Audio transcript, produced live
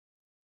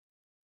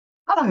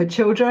Hello,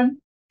 children.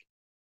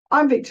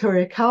 I'm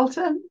Victoria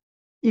Carlton.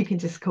 You can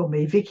just call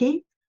me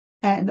Vicky.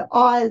 And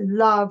I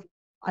love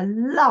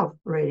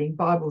reading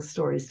Bible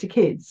stories to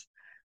kids.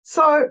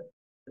 So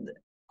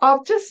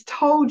I've just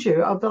told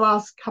you of the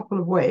last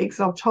couple of weeks,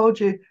 I've told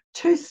you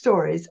two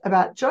stories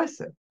about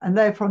Joseph, and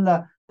they're from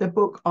the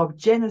book of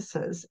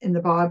Genesis in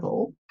the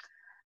Bible.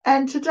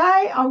 And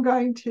today I'm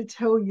going to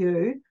tell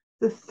you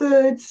the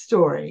third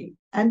story.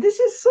 And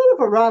this is sort of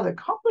a rather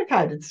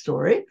complicated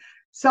story.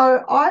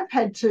 So I've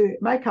had to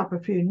make up a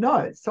few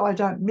notes so I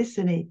don't miss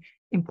any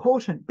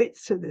important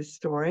bits to this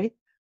story.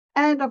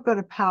 And I've got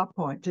a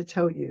PowerPoint to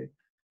tell you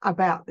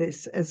about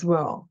this as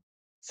well.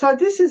 So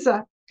this is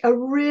a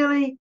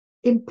really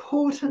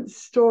important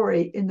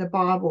story in the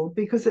Bible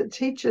because it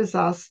teaches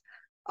us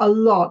a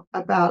lot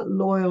about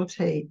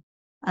loyalty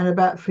and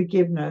about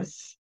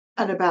forgiveness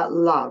and about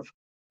love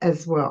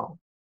as well.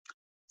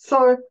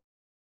 So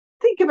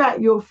think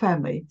about your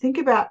family, think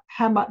about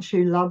how much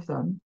you love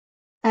them,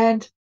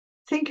 and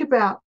think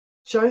about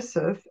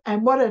Joseph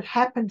and what had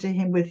happened to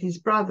him with his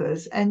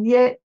brothers, and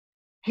yet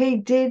he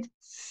did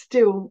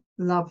still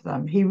love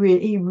them. He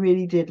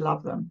really did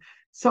love them.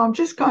 So I'm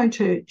just going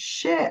to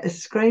share a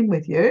screen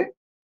with you.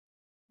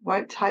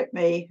 Won't take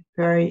me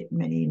very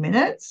many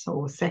minutes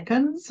or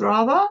seconds,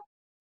 rather.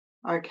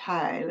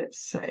 Okay, let's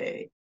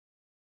see.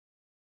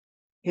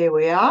 Here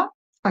we are.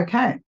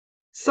 Okay,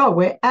 so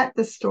we're at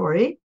the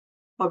story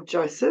of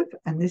Joseph,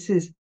 and this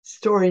is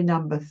story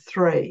number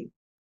 3.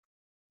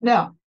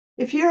 Now,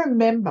 if you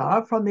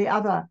remember from the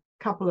other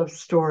couple of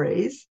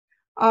stories,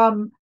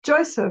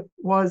 Joseph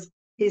was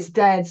his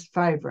dad's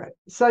favorite.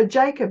 So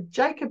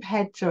Jacob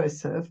had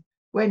Joseph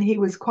when he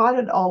was quite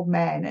an old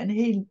man, and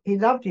he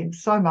loved him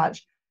so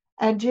much.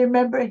 And do you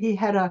remember he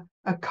had a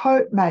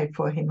coat made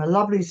for him, a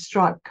lovely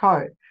striped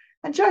coat?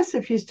 And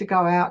Joseph used to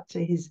go out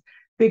to his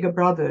bigger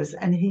brothers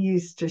and he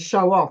used to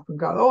show off and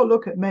go, "Oh,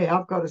 look at me,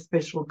 I've got a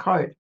special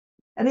coat."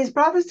 And his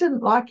brothers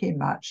didn't like him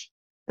much.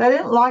 They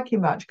didn't like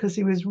him much because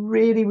he was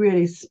really,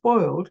 really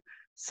spoiled.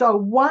 So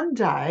one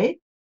day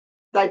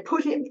they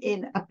put him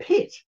in a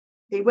pit.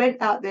 He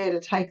went out there to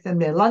take them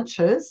their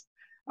lunches.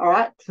 All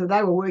right. So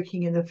they were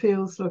working in the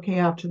fields looking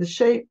after the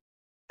sheep.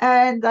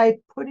 And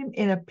they put him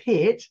in a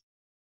pit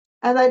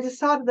and they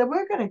decided they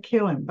were going to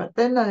kill him, but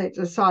then they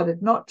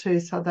decided not to.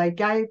 So they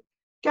gave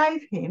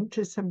him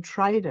to some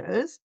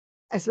traders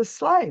as a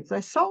slave.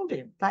 They sold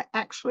him. They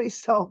actually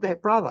sold their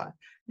brother.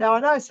 Now, I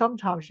know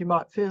sometimes you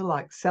might feel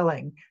like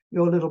selling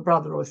your little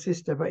brother or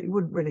sister, but you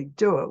wouldn't really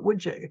do it,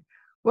 would you?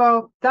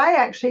 Well, they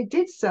actually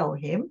did sell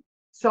him.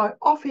 So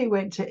off he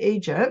went to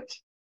Egypt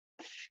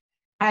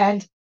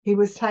and he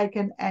was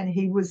taken and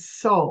he was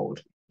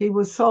sold. He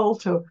was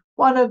sold to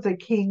one of the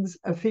king's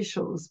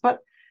officials. But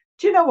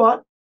do you know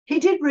what? He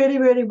did really,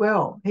 really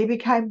well. He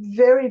became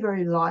very,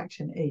 very liked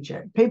in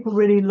Egypt. People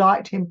really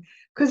liked him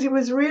because he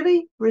was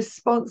really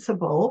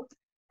responsible.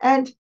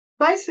 And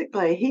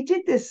basically, he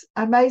did this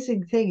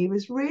amazing thing. He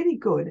was really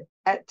good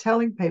at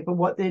telling people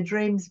what their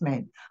dreams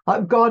meant.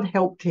 Like God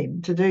helped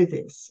him to do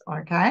this.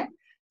 Okay.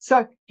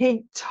 So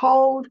he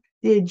told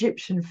the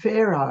Egyptian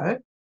Pharaoh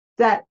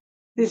that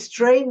this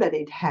dream that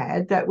he'd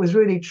had that was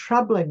really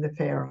troubling the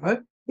Pharaoh,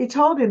 he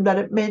told him that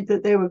it meant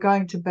that there were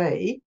going to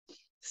be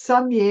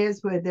some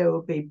years where there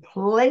would be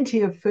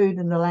plenty of food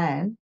in the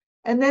land,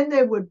 and then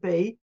there would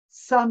be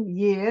some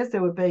years,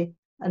 there would be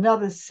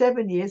another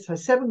 7 years, so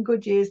 7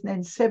 good years, and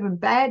then 7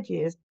 bad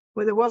years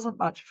where there wasn't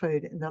much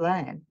food in the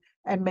land,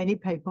 and many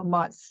people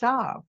might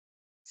starve.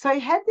 So he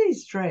had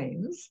these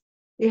dreams.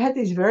 He had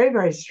these very,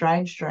 very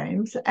strange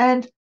dreams,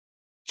 and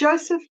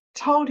Joseph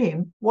told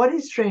him what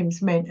his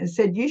dreams meant and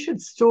said, "You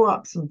should store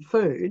up some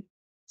food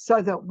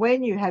so that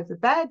when you have the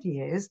bad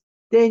years,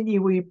 then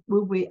you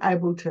will be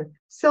able to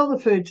sell the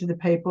food to the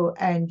people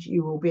and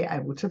you will be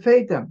able to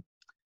feed them."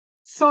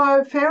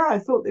 So Pharaoh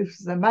thought this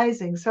was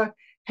amazing. So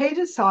he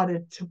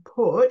decided to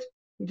put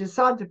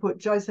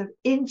Joseph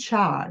in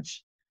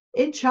charge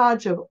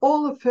of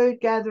all the food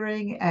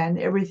gathering and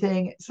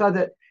everything, so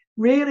that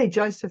really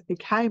Joseph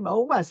became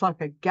almost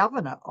like a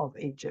governor of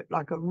Egypt,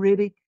 like a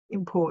really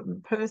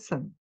important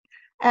person.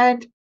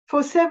 And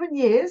for 7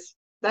 years,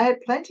 they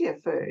had plenty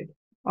of food.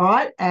 All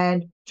right.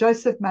 And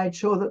Joseph made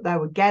sure that they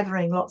were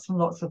gathering lots and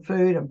lots of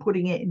food and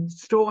putting it in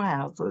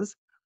storehouses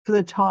for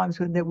the times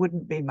when there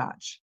wouldn't be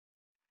much.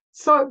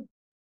 So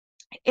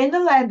in the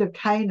land of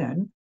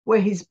Canaan,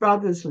 where his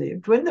brothers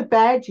lived, when the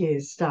bad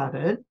years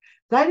started,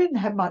 they didn't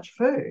have much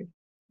food.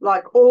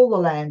 Like all the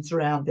lands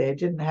around there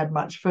didn't have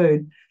much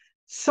food.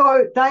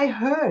 So they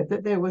heard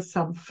that there was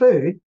some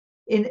food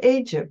in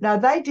Egypt. Now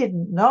they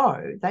didn't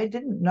know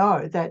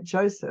that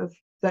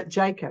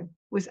Jacob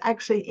was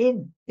actually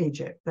in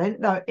Egypt. They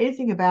didn't know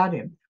anything about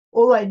him.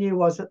 All they knew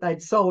was that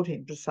they'd sold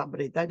him to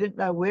somebody. They didn't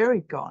know where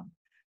he'd gone.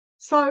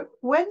 So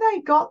when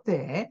they got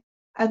there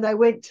and they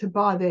went to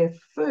buy their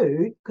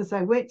food, because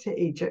they went to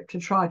Egypt to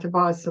try to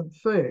buy some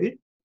food,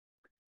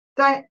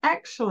 they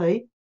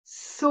actually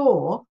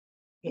saw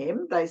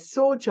him. They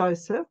saw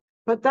Joseph,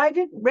 but they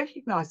didn't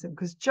recognize him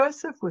because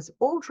Joseph was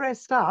all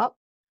dressed up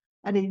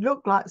and he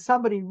looked like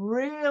somebody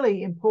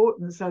really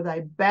important. So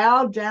they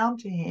bowed down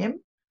to him.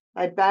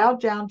 They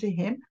bowed down to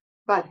him,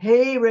 but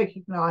he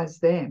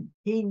recognized them.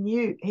 He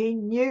knew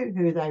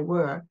who they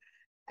were.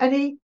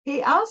 And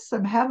he asked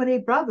them how many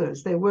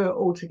brothers there were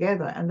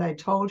altogether, and they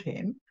told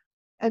him.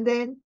 And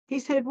then he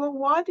said, well,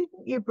 why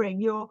didn't you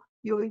bring your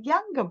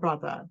younger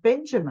brother,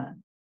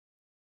 Benjamin?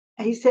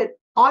 And he said,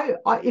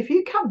 if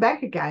you come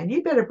back again,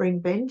 you better bring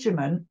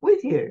Benjamin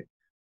with you.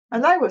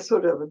 And they were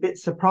sort of a bit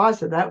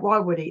surprised at that. Why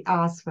would he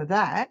ask for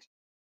that?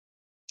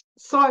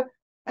 So,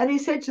 and he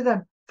said to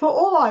them, for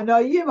all I know,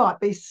 you might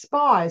be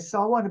spies,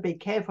 so I want to be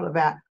careful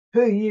about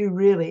who you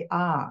really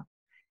are.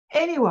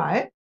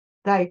 Anyway,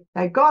 they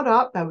got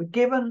up, they were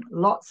given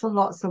lots and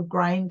lots of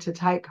grain to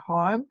take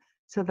home.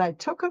 So they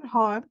took it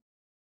home,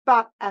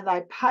 and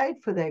they paid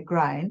for their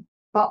grain.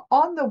 But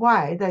on the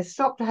way, they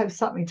stopped to have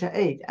something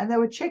to eat, and they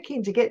were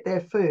checking to get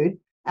their food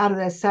out of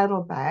their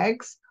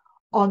saddlebags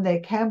on their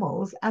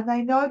camels, and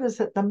they noticed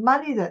that the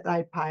money that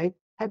they paid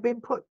had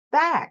been put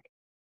back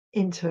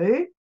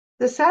into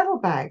the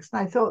saddlebags.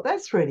 And they thought,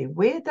 that's really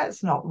weird.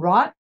 That's not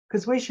right,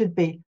 because we should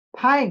be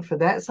paying for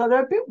that. So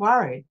they're a bit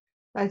worried.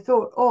 They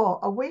thought, oh,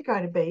 are we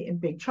going to be in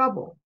big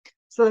trouble?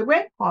 So they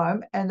went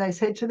home and they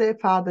said to their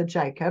father,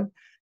 Jacob,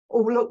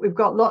 oh, look, we've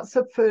got lots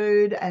of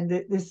food, and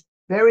this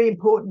very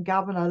important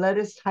governor let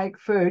us take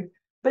food.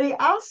 But he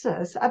asked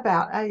us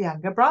about our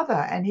younger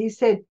brother. And he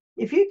said,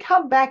 if you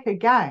come back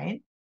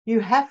again, you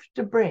have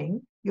to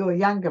bring your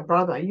younger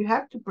brother. You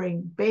have to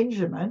bring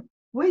Benjamin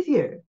with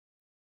you.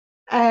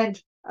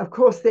 And of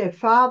course, their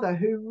father,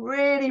 who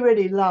really,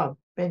 really loved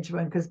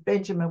Benjamin, because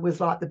Benjamin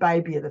was like the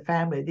baby of the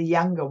family, the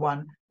younger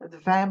one of the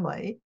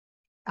family.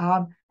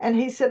 And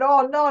he said,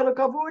 oh, no, look,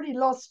 I've already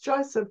lost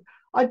Joseph.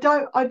 I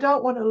don't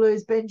want to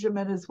lose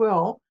Benjamin as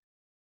well.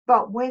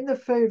 But when the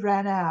food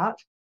ran out,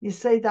 you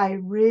see, they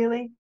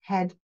really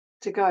had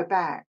to go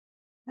back.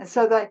 And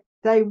so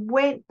they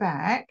went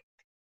back,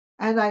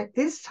 and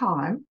this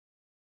time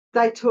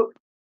they took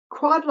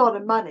quite a lot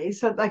of money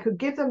so they could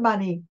give the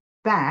money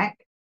back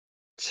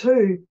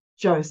to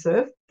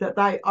Joseph that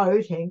they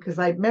owed him, because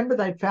they remember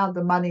they'd found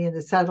the money in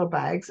the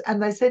saddlebags.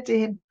 And they said to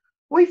him,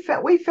 we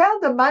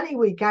found the money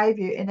we gave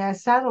you in our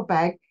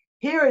saddlebag.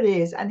 Here it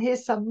is, and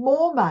here's some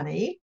more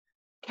money.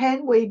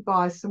 Can we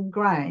buy some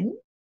grain?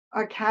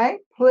 Okay,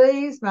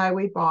 please, may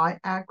we buy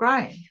our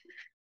grain?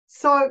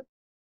 So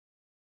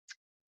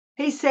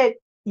he said,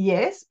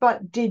 yes,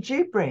 but did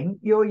you bring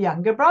your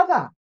younger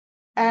brother?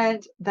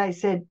 And they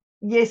said,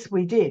 yes,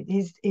 we did.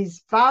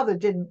 His father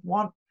didn't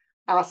want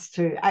us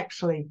to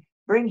actually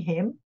bring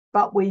him,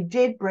 but we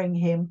did bring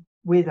him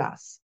with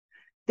us.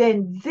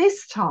 Then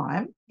this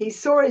time he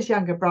saw his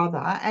younger brother,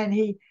 and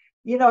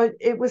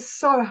it was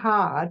so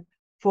hard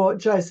for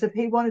Joseph.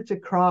 He wanted to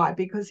cry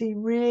because he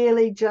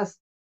really just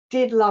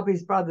did love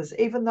his brothers.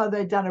 Even though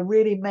they'd done a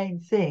really mean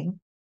thing,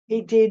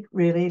 he did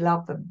really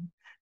love them.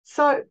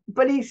 So,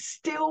 but he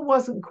still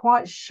wasn't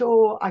quite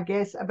sure, I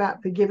guess,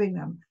 about forgiving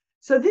them.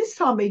 So this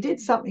time he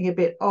did something a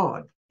bit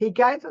odd. He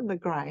gave them the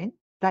grain.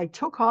 They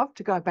took off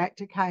to go back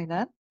to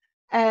Canaan,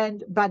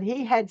 but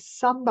he had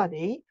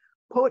somebody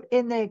put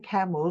in their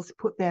camels,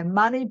 put their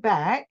money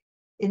back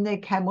in their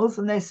camels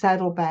and their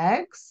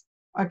saddlebags,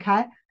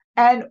 okay?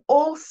 And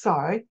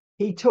also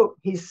he took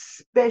his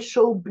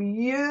special,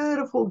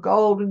 beautiful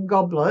golden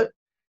goblet,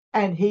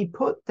 and he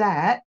put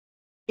that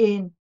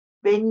in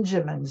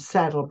Benjamin's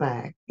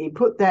saddlebag. He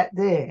put that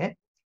there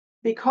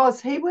because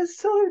he was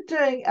sort of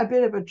doing a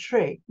bit of a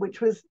trick,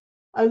 which was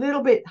a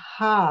little bit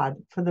hard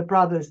for the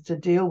brothers to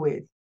deal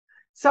with.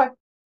 So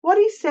what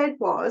he said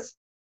was,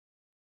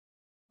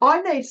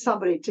 I need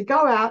somebody to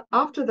go out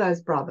after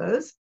those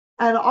brothers,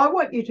 and I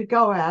want you to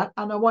go out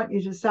and I want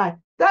you to say,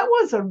 that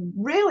was a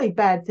really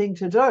bad thing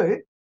to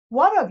do.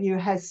 One of you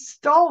has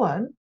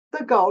stolen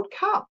the gold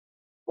cup.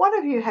 One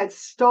of you has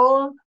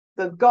stolen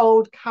the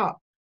gold cup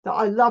that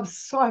I love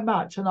so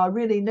much, and I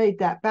really need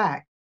that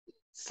back.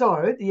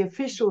 So the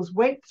officials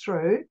went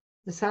through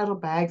the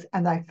saddlebags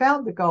and they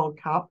found the gold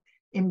cup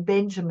in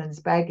Benjamin's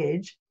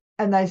baggage,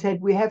 and they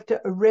said, we have to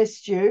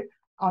arrest you.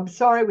 I'm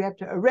sorry, we have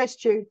to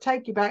arrest you,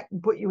 take you back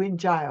and put you in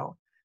jail,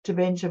 to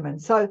Benjamin.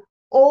 So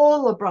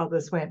all the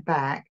brothers went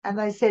back and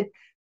they said,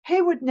 he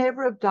would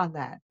never have done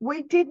that.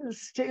 We didn't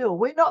steal.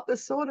 We're not the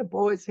sort of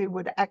boys who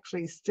would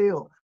actually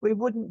steal. We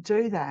wouldn't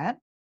do that.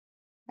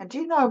 And do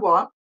you know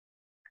what?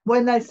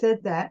 When they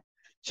said that,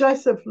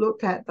 Joseph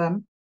looked at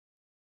them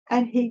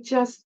and he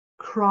just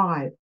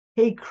cried.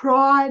 He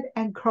cried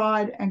and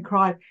cried and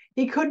cried.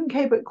 He couldn't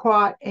keep it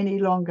quiet any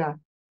longer.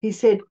 He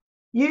said,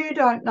 you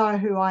don't know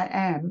who I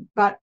am,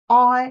 but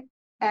I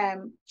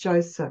am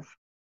Joseph.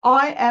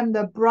 I am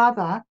the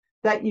brother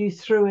that you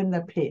threw in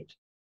the pit,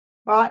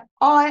 right?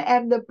 I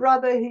am the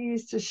brother who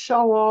used to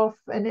show off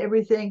and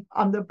everything.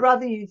 I'm the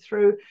brother you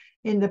threw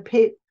in the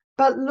pit.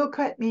 But look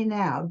at me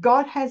now.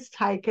 God has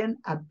taken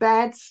a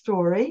bad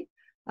story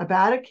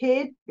about a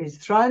kid who's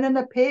thrown in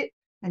the pit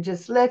and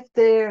just left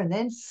there and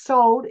then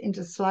sold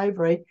into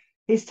slavery.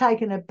 He's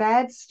taken a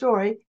bad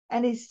story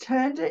and he's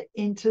turned it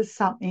into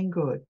something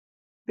good.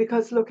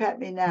 because look at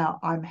me now.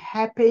 I'm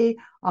happy.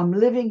 I'm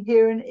living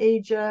here in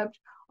Egypt.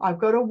 I've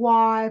got a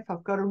wife.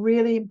 I've got a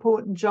really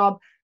important job.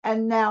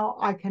 And now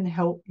I can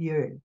help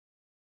you.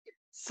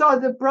 So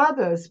the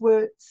brothers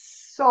were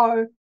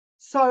so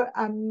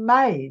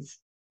amazed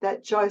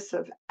that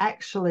Joseph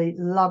actually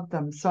loved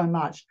them so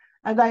much.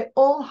 And they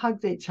all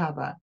hugged each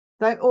other.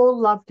 They all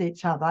loved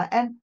each other.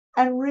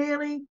 And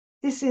really,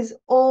 this is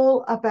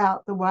all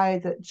about the way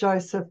that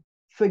Joseph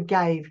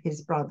forgave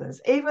his brothers.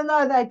 Even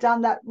though they'd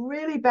done that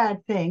really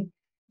bad thing,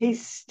 he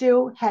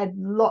still had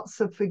lots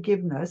of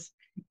forgiveness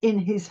in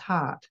his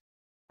heart.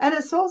 And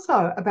it's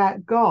also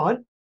about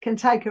God can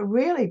take a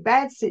really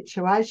bad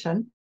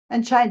situation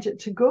and change it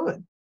to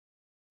good.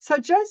 So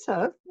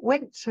Joseph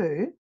went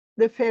to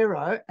the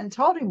Pharaoh and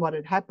told him what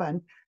had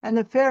happened. And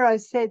the Pharaoh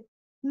said,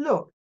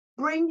 look,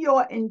 bring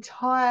your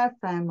entire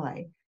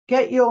family.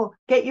 Get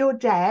your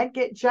dad,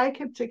 get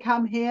Jacob to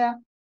come here,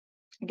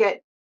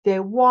 get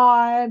their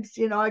wives,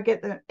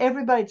 get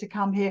everybody to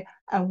come here,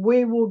 and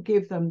we will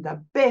give them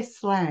the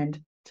best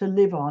land to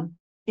live on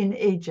in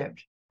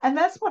Egypt. And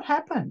that's what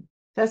happened.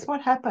 That's what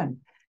happened.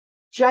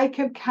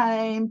 Jacob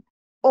came,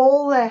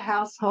 all their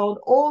household,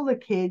 all the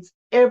kids,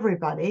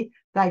 everybody,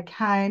 they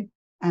came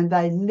and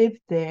they lived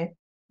there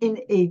in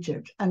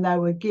Egypt, and they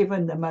were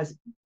given the most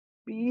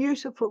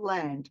beautiful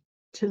land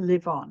to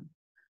live on.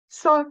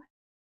 So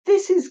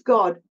this is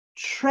God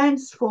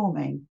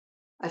transforming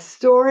a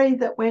story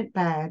that went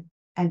bad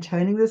and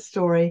turning the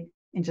story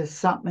into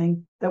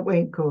something that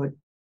went good.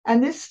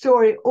 And this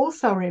story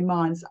also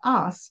reminds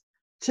us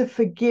to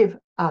forgive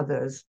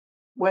others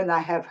when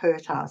they have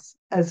hurt us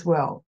as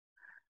well.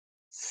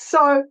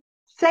 So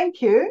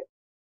thank you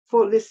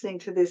for listening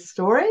to this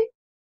story,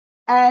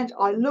 and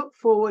I look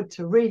forward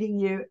to reading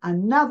you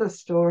another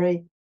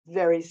story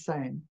very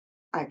soon.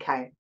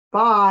 Okay,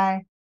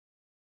 bye.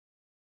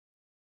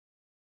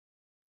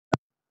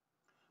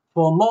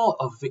 For more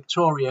of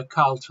Victoria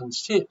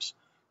Carlton's tips,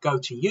 go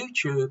to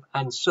YouTube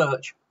and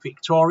search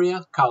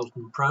Victoria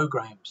Carlton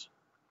Programs.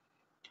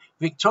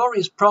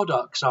 Victoria's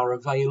products are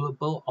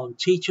available on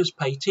Teachers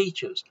Pay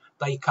Teachers.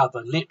 They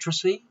cover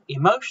literacy,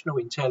 emotional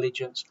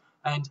intelligence,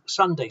 and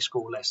Sunday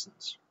school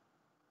lessons.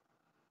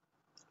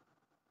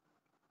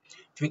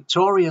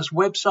 Victoria's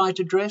website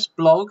address,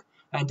 blog,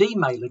 and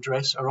email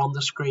address are on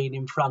the screen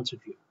in front of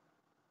you.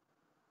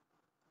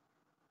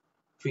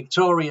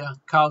 Victoria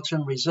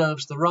Carlton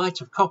reserves the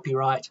right of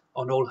copyright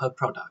on all her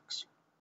products.